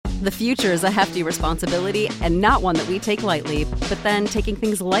The future is a hefty responsibility and not one that we take lightly. But then taking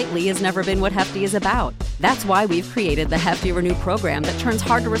things lightly has never been what Hefty is about. That's why we've created the Hefty Renew program that turns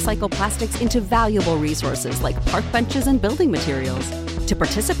hard-to-recycle plastics into valuable resources like park benches and building materials. To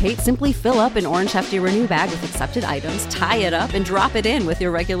participate, simply fill up an orange Hefty Renew bag with accepted items, tie it up, and drop it in with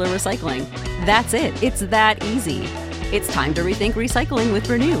your regular recycling. That's it. It's that easy. It's time to rethink recycling with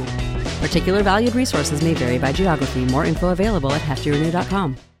Renew. Particular valued resources may vary by geography. More info available at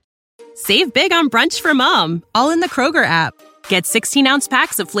heftyrenew.com. Save big on brunch for mom, all in the Kroger app. Get 16-ounce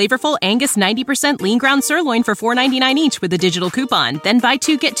packs of flavorful Angus 90% lean ground sirloin for $4.99 each with a digital coupon. Then buy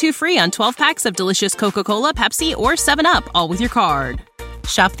 2, get 2 free on 12 packs of delicious Coca-Cola, Pepsi, or 7-Up, all with your card.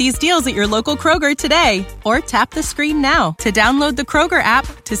 Shop these deals at your local Kroger today, or tap the screen now to download the Kroger app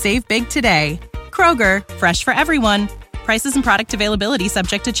to save big today. Kroger, fresh for everyone. Prices and product availability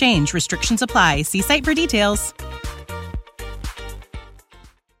subject to change. Restrictions apply. See site for details.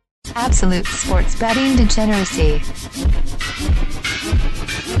 Absolute sports betting degeneracy.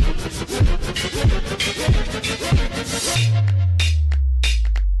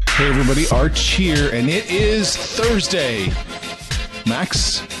 Hey everybody, Arch here, and it is Thursday.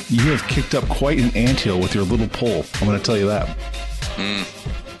 Max, you have kicked up quite an anthill with your little poll. I'm going to tell you that.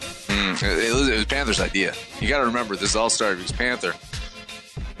 It was Panther's idea. You got to remember, this all started because Panther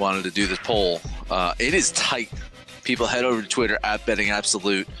wanted to do this poll. It is tight. People head over to Twitter at Betting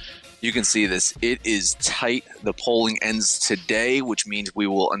Absolute. You can see this. It is tight. The polling ends today, which means we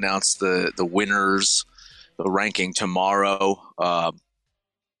will announce the winners, the ranking tomorrow.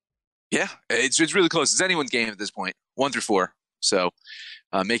 Yeah, it's really close. It's anyone's game at this point, 1 through 4. So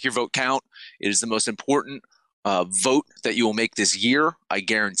make your vote count. It is the most important vote that you will make this year. I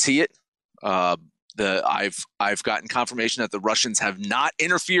guarantee it. I've gotten confirmation that the Russians have not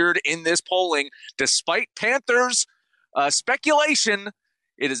interfered in this polling, despite Panthers' speculation.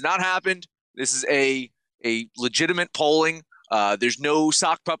 It has not happened. This is a legitimate polling. There's no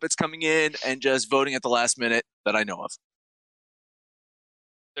sock puppets coming in and just voting at the last minute that I know of.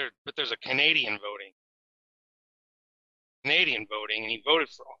 But there's a Canadian voting, and he voted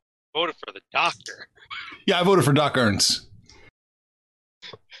for the doctor. Yeah, I voted for Doc Ernst.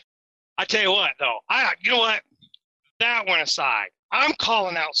 I tell you what, though, you know what? That one aside, I'm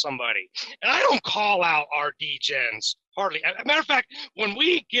calling out somebody, and I don't call out our D-Gens hardly. As a matter of fact, when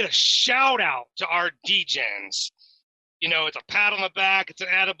we get a shout out to our D-Gens, it's a pat on the back, it's an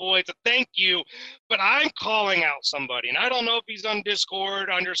attaboy, it's a thank you, but I'm calling out somebody, and I don't know if he's on Discord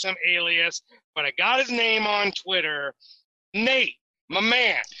under some alias, but I got his name on Twitter. Nate, my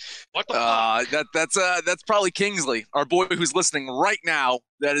man. What the fuck? That's probably Kingsley, our boy who's listening right now.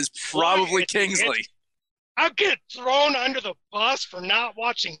 That is probably Kingsley. I get thrown under the bus for not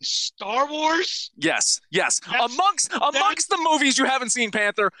watching Star Wars? Yes. Amongst the movies you haven't seen,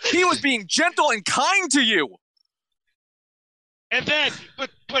 Panther, he was being gentle and kind to you. And then, but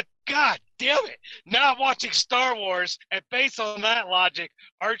God damn it, not watching Star Wars, and based on that logic,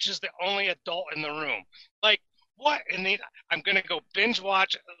 Arch is the only adult in the room. Like, what? And then I'm gonna go binge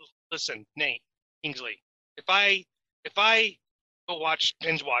watch. Listen, Nate, Kingsley, if I go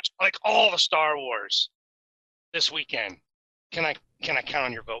binge watch like all the Star Wars this weekend, can I count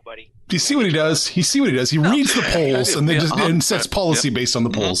on your vote, buddy? Do you see what he does? He reads the polls and then and sets policy based on the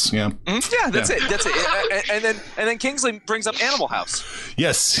polls. Yeah. Yeah, that's it. And then Kingsley brings up Animal House.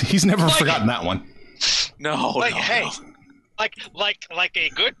 Yes, he's never forgotten that one. No. Hey. Like a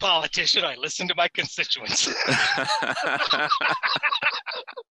good politician, I listen to my constituents.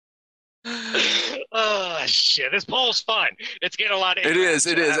 Oh shit! This poll's fun. It's getting a lot of. It is.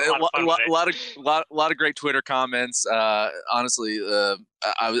 A lot of great Twitter comments. Honestly,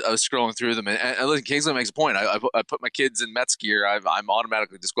 I was scrolling through them, and listen, Kingsley makes a point. I put my kids in Mets gear. I'm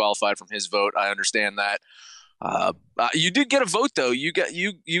automatically disqualified from his vote. I understand that. You did get a vote though. You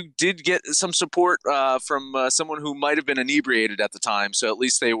did get some support from someone who might have been inebriated at the time. So at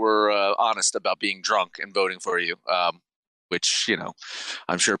least they were honest about being drunk and voting for you. Which,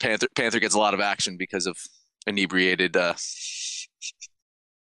 I'm sure Panther gets a lot of action because of inebriated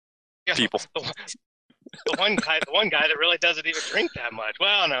people. The one guy that really doesn't even drink that much.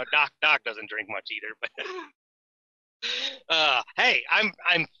 Well, no, Doc doesn't drink much either. But hey,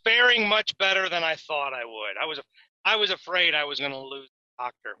 I'm faring much better than I thought I would. I was afraid I was going to lose the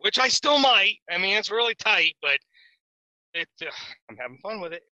doctor, which I still might. I mean, it's really tight, but I'm having fun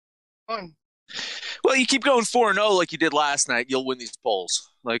with it. Fun. Well, you keep going 4-0 like you did last night, you'll win these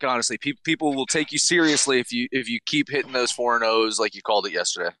polls. Like, honestly, people will take you seriously if you keep hitting those 4-0s like you called it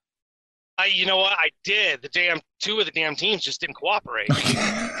yesterday. You know what? I did. Two of the damn teams just didn't cooperate.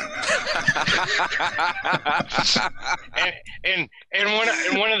 and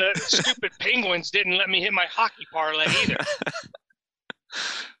one of the stupid Penguins didn't let me hit my hockey parlay either.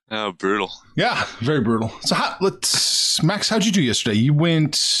 Oh, brutal. Yeah, very brutal. So, Max, how'd you do yesterday? You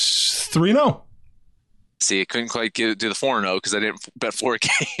went 3-0. See, I couldn't quite do the 4-0 because I didn't bet 4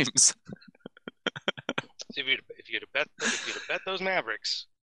 games. If you'd have bet those Mavericks.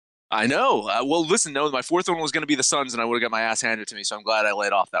 I know. Well, listen, no, my fourth one was going to be the Suns, and I would have got my ass handed to me. So I'm glad I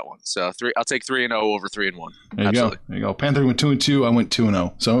laid off that one. So I'll take 3-0 over 3-1. There you go. There you go. Panther went 2-2. I went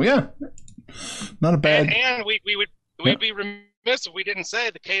 2-0. So yeah, not a bad. And we'd be remiss if we didn't say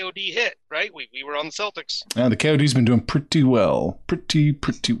the KOD hit, right? We were on the Celtics. Yeah, the KOD's been doing pretty well, pretty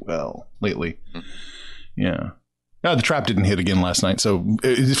well lately. Yeah. No, the trap didn't hit again last night, so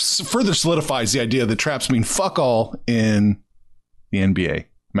it further solidifies the idea that traps mean fuck all in the NBA.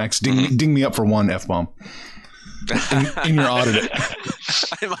 Max, ding me up for one F-bomb in your audit.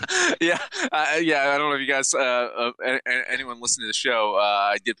 Yeah. I don't know if you guys, anyone listening to the show,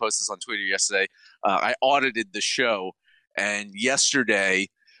 I did post this on Twitter yesterday. I audited the show, and yesterday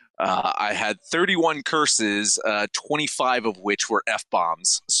I had 31 curses, 25 of which were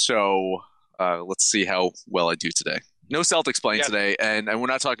F-bombs. So let's see how well I do today. No Celtics playing today, and we're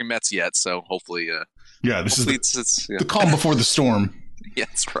not talking Mets yet, so hopefully. This is the calm before the storm. Yeah,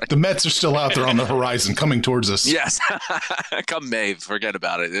 that's right. The Mets are still out there on the horizon, coming towards us. Yes. Come May, forget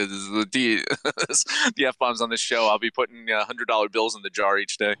about it. The F-bombs on this show, I'll be putting $100 bills in the jar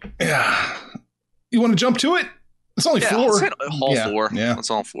each day. Yeah. You want to jump to it? It's only 4. Let's hit all 4. Yeah. That's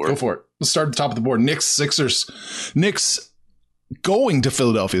all 4. Go for it. Let's start at the top of the board. Knicks, Sixers. Knicks going to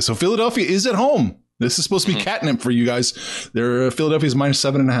Philadelphia. So Philadelphia is at home. This is supposed to be catnip for you guys. Philadelphia's minus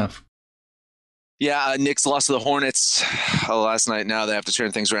 7.5. Yeah, Knicks lost to the Hornets last night. Now they have to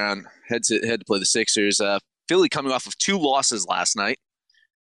turn things around. Head to play the Sixers. Philly coming off of 2 losses last night.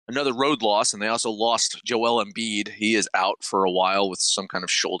 Another road loss, and they also lost Joel Embiid. He is out for a while with some kind of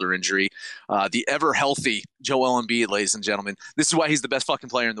shoulder injury. The ever-healthy Joel Embiid, ladies and gentlemen. This is why he's the best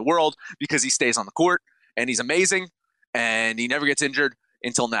fucking player in the world, because he stays on the court, and he's amazing, and he never gets injured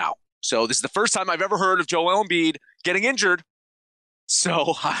until now. So this is the first time I've ever heard of Joel Embiid getting injured.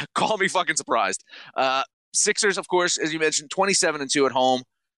 So call me fucking surprised. Sixers, of course, as you mentioned, 27-2 at home.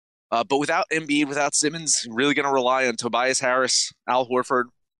 But without Embiid, without Simmons, really going to rely on Tobias Harris, Al Horford.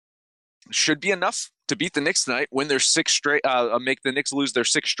 Should be enough to beat the Knicks tonight, win their 6 straight, make the Knicks lose their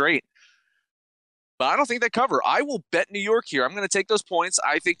 6 straight. But I don't think they cover. I will bet New York here. I'm going to take those points.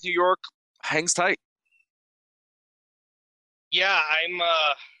 I think New York hangs tight. Yeah,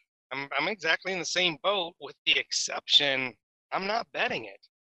 I'm exactly in the same boat, with the exception I'm not betting it.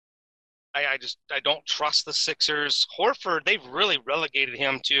 I don't trust the Sixers. Horford, they've really relegated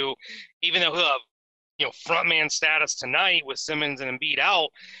him to, even though he'll have frontman status tonight with Simmons and Embiid out,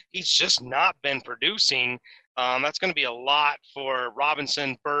 he's just not been producing. That's going to be a lot for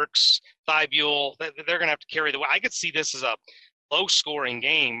Robinson, Burks, Thibault. They're going to have to carry the weight. I could see this as a low-scoring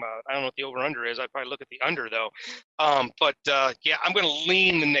game. I don't know what the over-under is. I'd probably look at the under, though. But I'm going to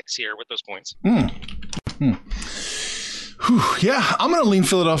lean the Knicks here with those points. Yeah, I'm going to lean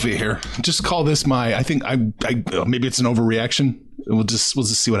Philadelphia here. Just call this I think maybe it's an overreaction. We'll just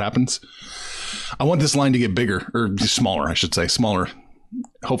see what happens. I want this line to get bigger, or smaller, I should say, smaller.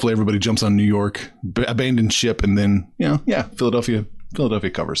 Hopefully everybody jumps on New York, abandon ship, and then, Philadelphia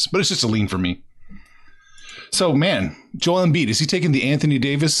covers. But it's just a lean for me. So, man, Joel Embiid, is he taking the Anthony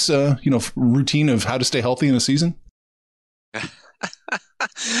Davis, routine of how to stay healthy in a season?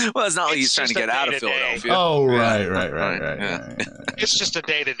 Well, it's not like he's trying to get out of Philadelphia. Oh, right. It's just a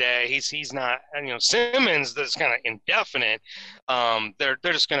day-to-day. He's not, Simmons, that's kind of indefinite. They're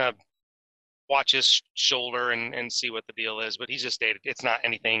just going to watch his shoulder and see what the deal is. But he's just day-to-day. It's not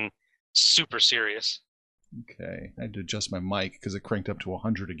anything super serious. Okay, I had to adjust my mic because it cranked up to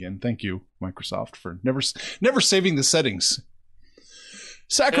 100 again. Thank you, Microsoft, for never saving the settings.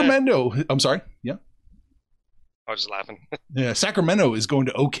 Sacramento. I'm sorry. Yeah. I was just laughing. Yeah, Sacramento is going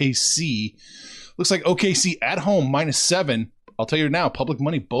to OKC. Looks like OKC at home -7. I'll tell you now, public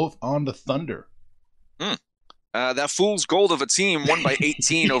money both on the Thunder. That fool's gold of a team won by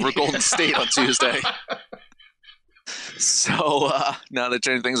 18 over Golden State on Tuesday. So now they're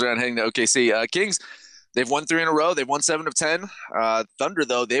turning things around, heading to OKC. Kings, they've won 3 in a row. They've won 7 of 10. Thunder,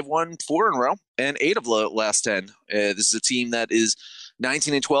 though, they've won 4 in a row and 8 of the last 10. This is a team that is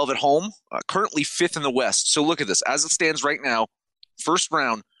 19-12 at home, currently 5th in the West. So look at this. As it stands right now, first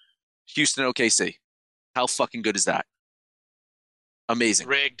round, Houston OKC. How fucking good is that? Amazing.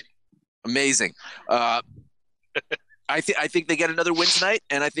 Rigged. Amazing. I think they get another win tonight,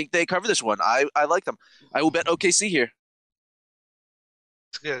 and I think they cover this one. I like them. I will bet OKC here.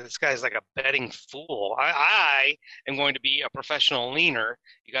 This guy's like a betting fool. I am going to be a professional leaner.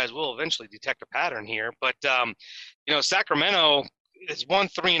 You guys will eventually detect a pattern here, but Sacramento has won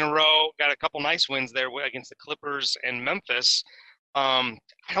 3 in a row. Got a couple nice wins there against the Clippers and Memphis. I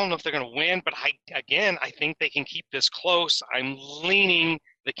don't know if they're going to win, but I think they can keep this close. I'm leaning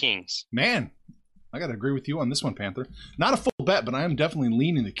the Kings. Man, I got to agree with you on this one, Panther. Not a full bet, but I am definitely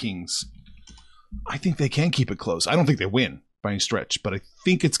leaning the Kings. I think they can keep it close. I don't think they win by any stretch, but I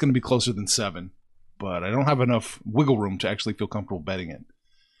think it's going to be closer than 7. But I don't have enough wiggle room to actually feel comfortable betting it.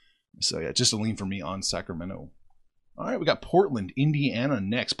 So, yeah, just a lean for me on Sacramento. All right, we got Portland, Indiana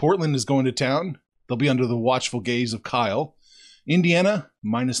next. Portland is going to town. They'll be under the watchful gaze of Kyle. Indiana,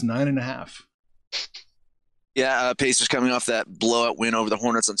 -9.5. Yeah, Pacers coming off that blowout win over the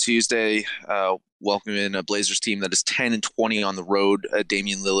Hornets on Tuesday, welcoming a Blazers team that is 10-20 on the road.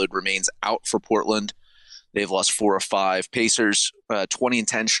 Damian Lillard remains out for Portland. They've lost 4 of 5. Pacers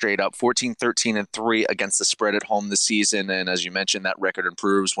 20-10 straight up, 14-13-3 against the spread at home this season. And as you mentioned, that record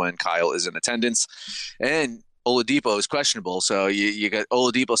improves when Kyle is in attendance. And Oladipo is questionable, so you got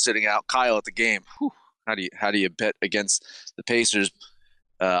Oladipo sitting out, Kyle at the game. Whew. How do you bet against the Pacers?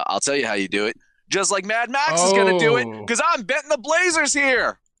 I'll tell you how you do it. Just like Mad Max is going to do it, because I'm betting the Blazers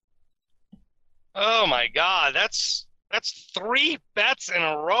here. Oh my God, that's 3 bets in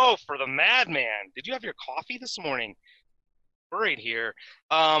a row for the Madman. Did you have your coffee this morning? Worried here.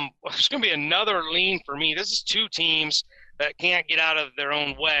 It's going to be another lean for me. This is 2 teams that can't get out of their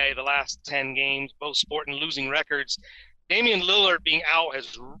own way the last 10 games, both sporting losing records. Damian Lillard being out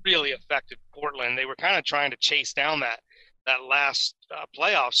has really affected Portland. They were kind of trying to chase down that last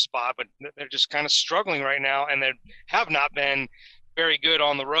playoff spot, but they're just kind of struggling right now, and they have not been very good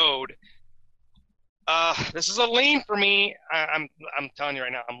on the road. This is a lean for me. I'm telling you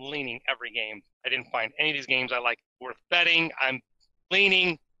right now, I'm leaning every game. I didn't find any of these games I like worth betting. I'm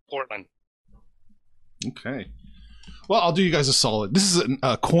leaning Portland. Okay. Well, I'll do you guys a solid. This is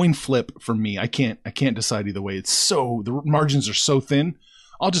a coin flip for me. I can't decide either way. The margins are so thin.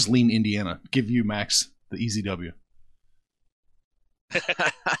 I'll just lean Indiana. Give you, Max, the easy W.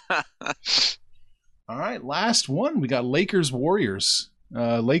 All right, last one. We got Lakers Warriors.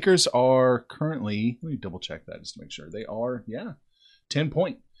 Lakers are currently, let me double check that just to make sure. They are,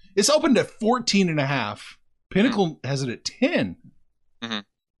 10-point. It's opened at 14.5. Pinnacle has it at 10. Mm-hmm.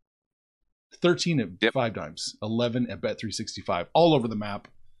 13 at 5 times. 11 at Bet365. All over the map.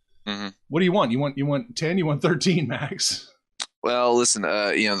 Mm-hmm. What do you want? You want 10? You want 13, Max? Well, listen,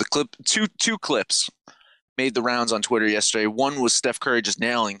 the clip, two clips made the rounds on Twitter yesterday. One was Steph Curry just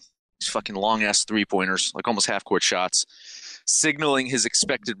nailing these fucking long-ass three-pointers, like almost half-court shots, signaling his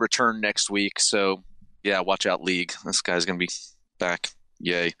expected return next week. So, yeah, watch out, league. This guy's going to be back.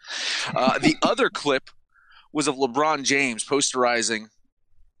 Yay. The other clip was of LeBron James posterizing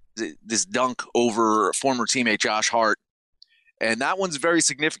this dunk over former teammate Josh Hart. And that one's very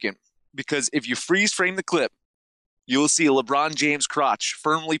significant because if you freeze frame the clip, you'll see a LeBron James crotch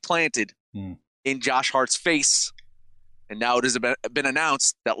firmly planted in Josh Hart's face. And now it has been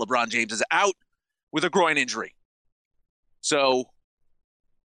announced that LeBron James is out with a groin injury. So,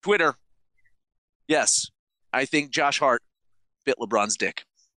 Twitter, yes, I think Josh Hart bit LeBron's dick.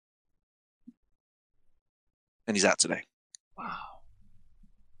 And he's out today. Wow.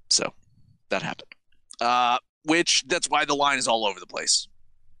 So, that happened. That's why the line is all over the place.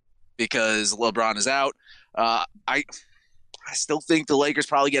 Because LeBron is out. I still think the Lakers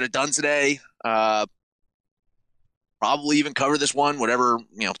probably get it done today. Probably even cover this one, whatever,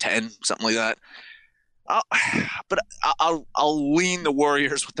 10, something like that. I'll lean the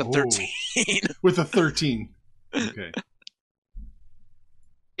Warriors with the 13. With the 13. Okay.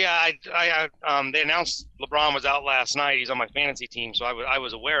 Yeah, they announced LeBron was out last night. He's on my fantasy team, so I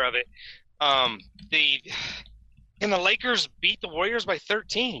was aware of it. Can the Lakers beat the Warriors by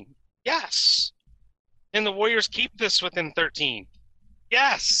 13? Yes. Can the Warriors keep this within 13?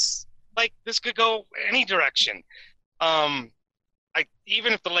 Yes. Like, this could go any direction.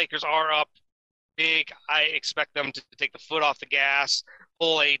 Even if the Lakers are up big, I expect them to take the foot off the gas,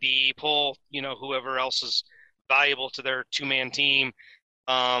 pull AD, pull, whoever else is valuable to their two-man team.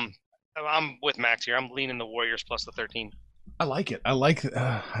 I'm with Max here. I'm leaning the Warriors plus the 13. I like it. I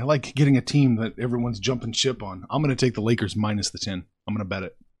like getting a team that everyone's jumping ship on. I'm going to take the Lakers minus the 10. I'm going to bet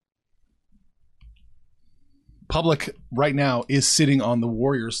it. Public right now is sitting on the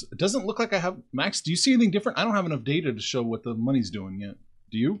Warriors. It doesn't look like I have. Max, do you see anything different? I don't have enough data to show what the money's doing yet.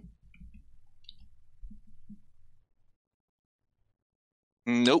 Do you?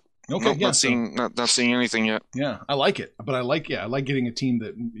 Nope. Okay, Nope, yeah, not seeing anything yet. Yeah, I like it, but I like getting a team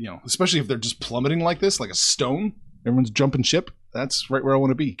that, especially if they're just plummeting like this, like a stone. Everyone's jumping ship. That's right where I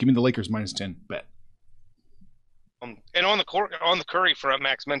want to be. Give me the Lakers -10 bet. And on the Curry front,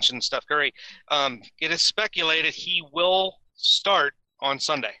 Max mentioned Steph Curry. It is speculated he will start on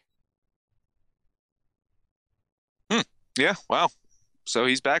Sunday. Yeah, wow. So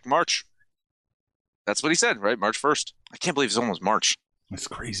he's back March. That's what he said, right? March 1st. I can't believe it's almost March. That's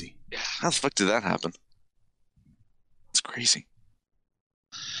crazy. Yeah, how the fuck did that happen? It's crazy.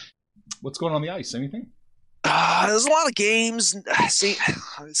 What's going on the ice? Anything? There's a lot of games.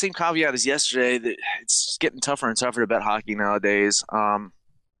 Same caveat as yesterday that it's getting tougher and tougher to bet hockey nowadays.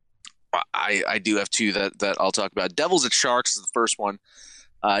 I do have two that I'll talk about. Devils at Sharks is the first one.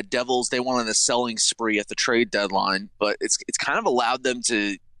 Devils, they went on a selling spree at the trade deadline, but it's kind of allowed them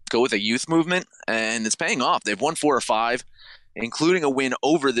to go with a youth movement, and it's paying off. They've won 4 or 5, including a win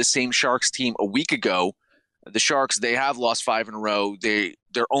over the same Sharks team a week ago. The Sharks, they have lost 5 in a row.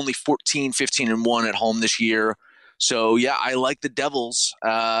 They're only 14, 15-1 at home this year. So, yeah, I like the Devils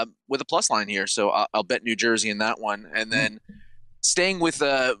with a plus line here. So I'll bet New Jersey in that one. And then staying with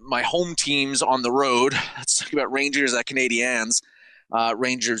my home teams on the road, let's talk about Rangers at Canadiens.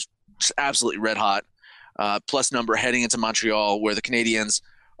 Rangers absolutely red hot. Plus number heading into Montreal, where the Canadiens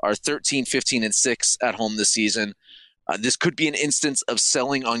are 13, 15-6 at home this season. This could be an instance of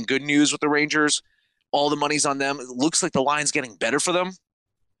selling on good news with the Rangers. All the money's on them. It looks like the line's getting better for them.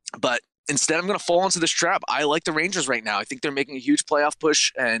 But instead, I'm going to fall into this trap. I like the Rangers right now. I think they're making a huge playoff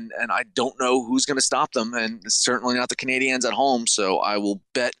push, and I don't know who's going to stop them, and it's certainly not the Canadiens at home. So I will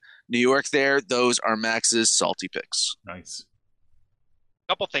bet New York there. Those are Max's salty picks. Nice.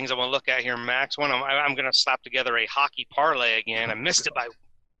 A couple things I want to look at here, Max. One, I'm going to slap together a hockey parlay again. I missed it by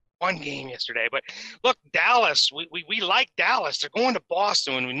one game yesterday. But look, Dallas, we like Dallas. They're going to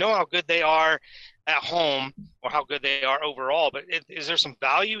Boston, and we know how good they are at home or how good they are overall. But is there some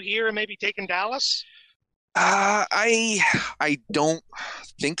value here in maybe taking Dallas? I don't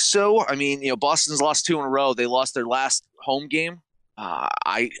think so. I mean, Boston's lost 2 in a row. They lost their last home game.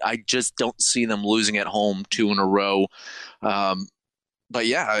 I just don't see them losing at home 2 in a row. But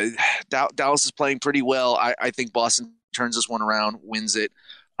yeah, Dallas is playing pretty well. I think Boston turns this one around, wins it.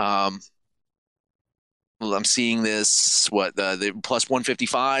 I'm seeing this the plus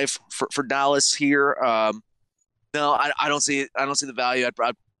 155 for Dallas here. No, I don't see it. I don't see the value. I'd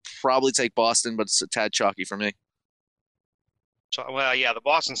probably take Boston, but it's a tad chalky for me. Well, yeah, the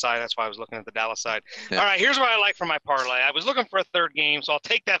Boston side. That's why I was looking at the Dallas side. Yeah. All right, here's what I like for my parlay. I was looking for a third game, so I'll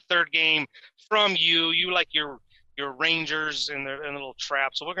take that third game from you. You like your Rangers in their little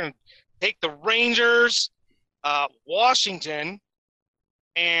trap. So we're going to take the Rangers, Washington,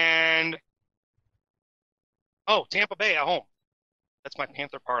 and Tampa Bay at home. That's my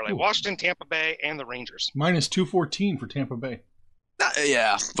Panther parlay. Ooh. Washington, Tampa Bay, and the Rangers. Minus 214 for Tampa Bay.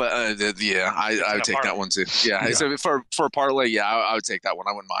 Yeah, but I would take that one too. Yeah, yeah. So for a parlay, yeah, I would take that one.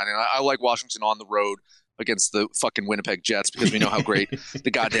 I wouldn't mind. And I like Washington on the road against the fucking Winnipeg Jets because we know how great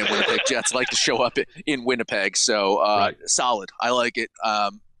the goddamn Winnipeg Jets like to show up in Winnipeg. So solid. I like it.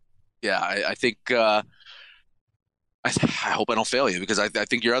 I think I hope I don't fail you because I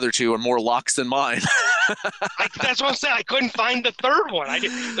think your other two are more locks than mine. That's what I'm saying. I couldn't find the third one.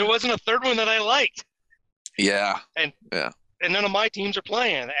 There wasn't a third one that I liked. Yeah. And none of my teams are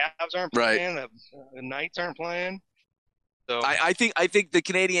playing. The Avs aren't playing. Right. The Knights aren't playing. So I think the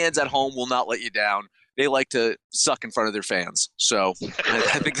Canadiens at home will not let you down. They like to suck in front of their fans. So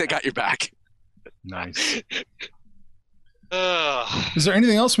I think they got your back. Nice. Is there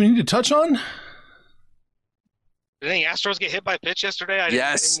anything else we need to touch on? Did any Astros get hit by a pitch yesterday?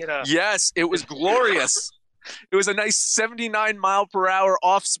 Yes, it was glorious. It was a nice 79 mile per hour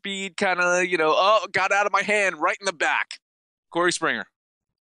off speed kind of, got out of my hand right in the back. Corey Springer.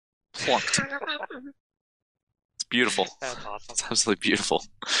 Plunked. It's beautiful. That's awesome. It's absolutely beautiful.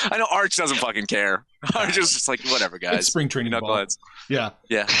 I know Arch doesn't fucking care. Arch is just like, whatever, guys. It's spring training ball. Yeah.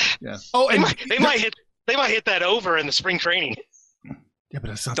 Oh, and they might hit that over in the spring training. Yeah, but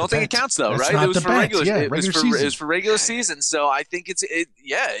it's not. Don't think it counts though, right? It was for regular. It was for regular season. So I think it's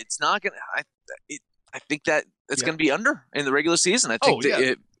not gonna. I think that it's gonna be under in the regular season. I think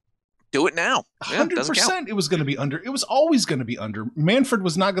do it now. 100%. It was going to be under. It was always going to be under. Manfred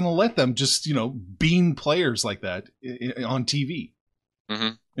was not going to let them just bean players like that on TV. Mm-hmm.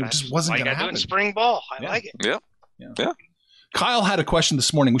 It just wasn't going to happen. Doing spring ball. I like it. Yeah. Kyle had a question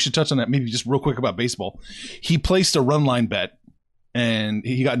this morning. We should touch on that maybe just real quick about baseball. He placed a run line bet. And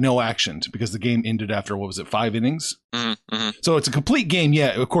he got no action because the game ended after, 5 innings? Mm-hmm. So it's a complete game,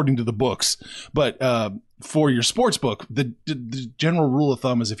 according to the books. But for your sports book, the general rule of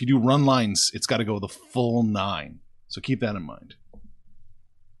thumb is if you do run lines, it's got to go the full 9. So keep that in mind.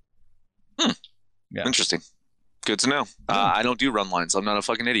 Yeah. Interesting. Good to know. I don't do run lines. I'm not a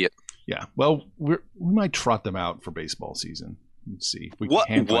fucking idiot. Yeah. Well, we might trot them out for baseball season. Let's see. If we what?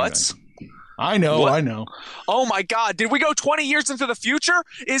 I know. Oh my God! Did we go 20 years into the future?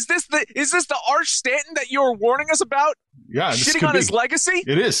 Is this the Arch Stanton that you were warning us about? Yeah, shitting on his legacy.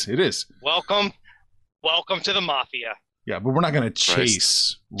 It is. Welcome to the mafia. Yeah, but we're not going to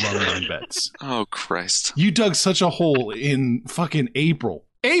chase run line bets. Oh Christ! You dug such a hole in fucking April.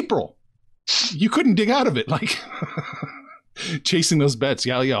 You couldn't dig out of it. Like chasing those bets.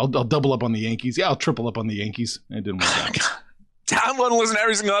 Yeah. I'll double up on the Yankees. Yeah, I'll triple up on the Yankees. It didn't work out. Download and listen to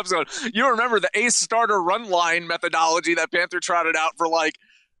every single episode. You remember the ace starter run line methodology that Panther trotted out for like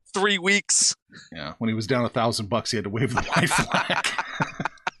 3 weeks. Yeah, when he was down $1,000, he had to wave the white flag.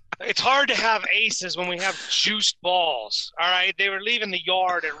 It's hard to have aces when we have juiced balls. All right, they were leaving the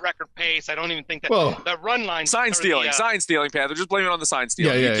yard at record pace. I don't even think that run line. Sign stealing, Panther. Just blame it on the sign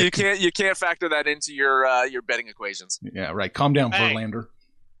stealing. Yeah. You can't factor that into your betting equations. Yeah, right. Calm down, Verlander.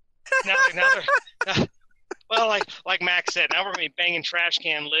 Well, like Max said, now we're going to be banging trash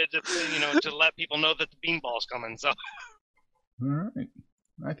can lids, to let people know that the beanball's coming. So, all right,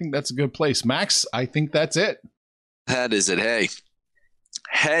 I think that's a good place, Max. I think that's it. That is it. Hey,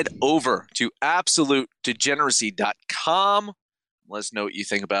 head over to absolutedegeneracy.com. Let us know what you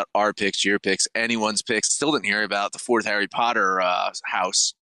think about our picks, your picks, anyone's picks. Still didn't hear about the 4th Harry Potter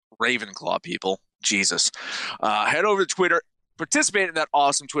house, Ravenclaw people. Jesus. Head over to Twitter. Participate in that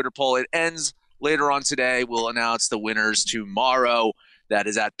awesome Twitter poll. It ends later on today. We'll announce the winners tomorrow. That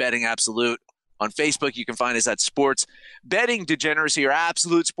is at Betting Absolute. On Facebook, you can find us at Sports Betting Degeneracy or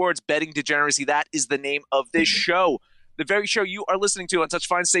Absolute Sports Betting Degeneracy. That is the name of this show. The very show you are listening to on such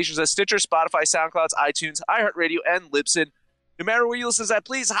fine stations as Stitcher, Spotify, SoundCloud, iTunes, iHeartRadio, and Libsyn. No matter where you listen to that,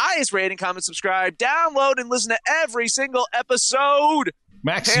 please highest rating, comment, subscribe, download, and listen to every single episode.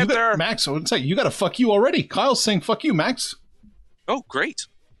 Max, Panther. Max, I would say you got to fuck you already. Kyle's saying fuck you, Max. Oh, great.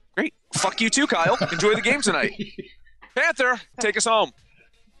 Fuck you too, Kyle. Enjoy the game tonight. Panther, take us home.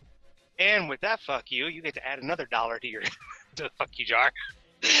 And with that fuck you, you get to add another $1 to your to the fuck you jar.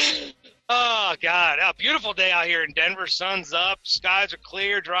 Oh, God. A beautiful day out here in Denver. Sun's up. Skies are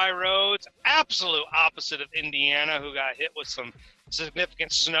clear. Dry roads. Absolute opposite of Indiana, who got hit with some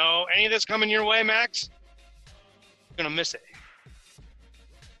significant snow. Any of this coming your way, Max? You're going to miss it.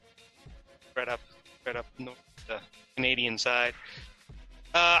 Right up north, the Canadian side.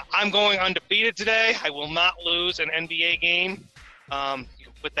 I'm going undefeated today. I will not lose an NBA game. You can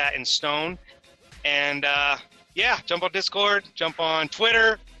put that in stone. And, jump on Discord, jump on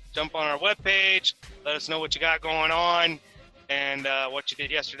Twitter, jump on our webpage. Let us know what you got going on and what you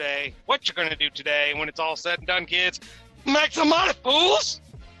did yesterday, what you're going to do today. When it's all said and done, kids, make some money, fools!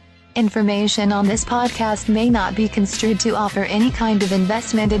 Information on this podcast may not be construed to offer any kind of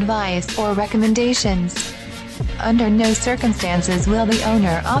investment advice or recommendations. Under no circumstances will the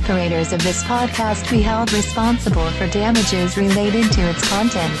owner-operators of this podcast be held responsible for damages related to its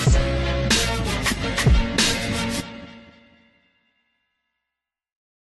contents.